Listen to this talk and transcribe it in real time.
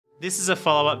This is a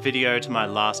follow-up video to my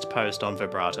last post on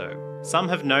vibrato. Some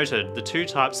have noted the two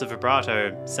types of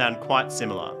vibrato sound quite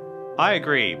similar. I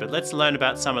agree, but let's learn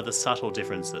about some of the subtle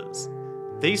differences.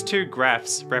 These two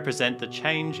graphs represent the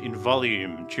change in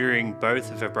volume during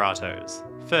both vibratos.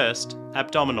 First,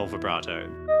 abdominal vibrato.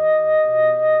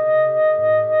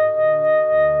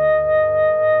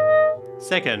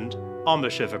 Second,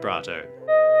 embouchure vibrato.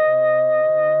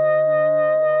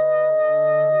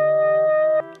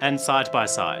 And side by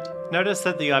side. Notice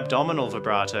that the abdominal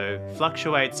vibrato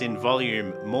fluctuates in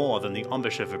volume more than the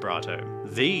embouchure vibrato.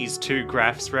 These two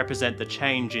graphs represent the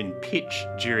change in pitch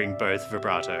during both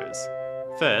vibratos.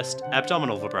 First,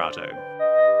 abdominal vibrato.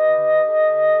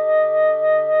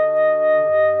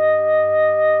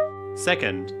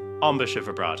 Second, embouchure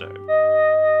vibrato.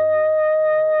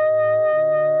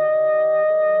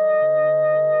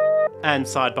 And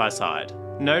side by side.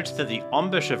 Note that the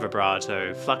embouchure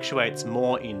vibrato fluctuates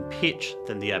more in pitch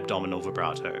than the abdominal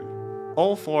vibrato.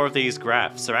 All four of these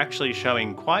graphs are actually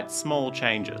showing quite small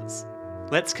changes.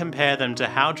 Let's compare them to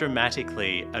how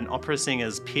dramatically an opera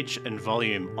singer's pitch and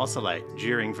volume oscillate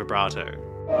during vibrato.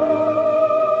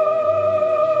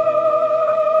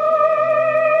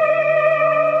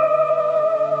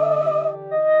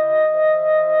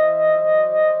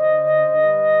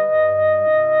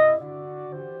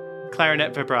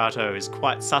 Clarinet vibrato is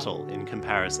quite subtle in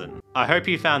comparison. I hope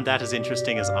you found that as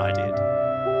interesting as I did.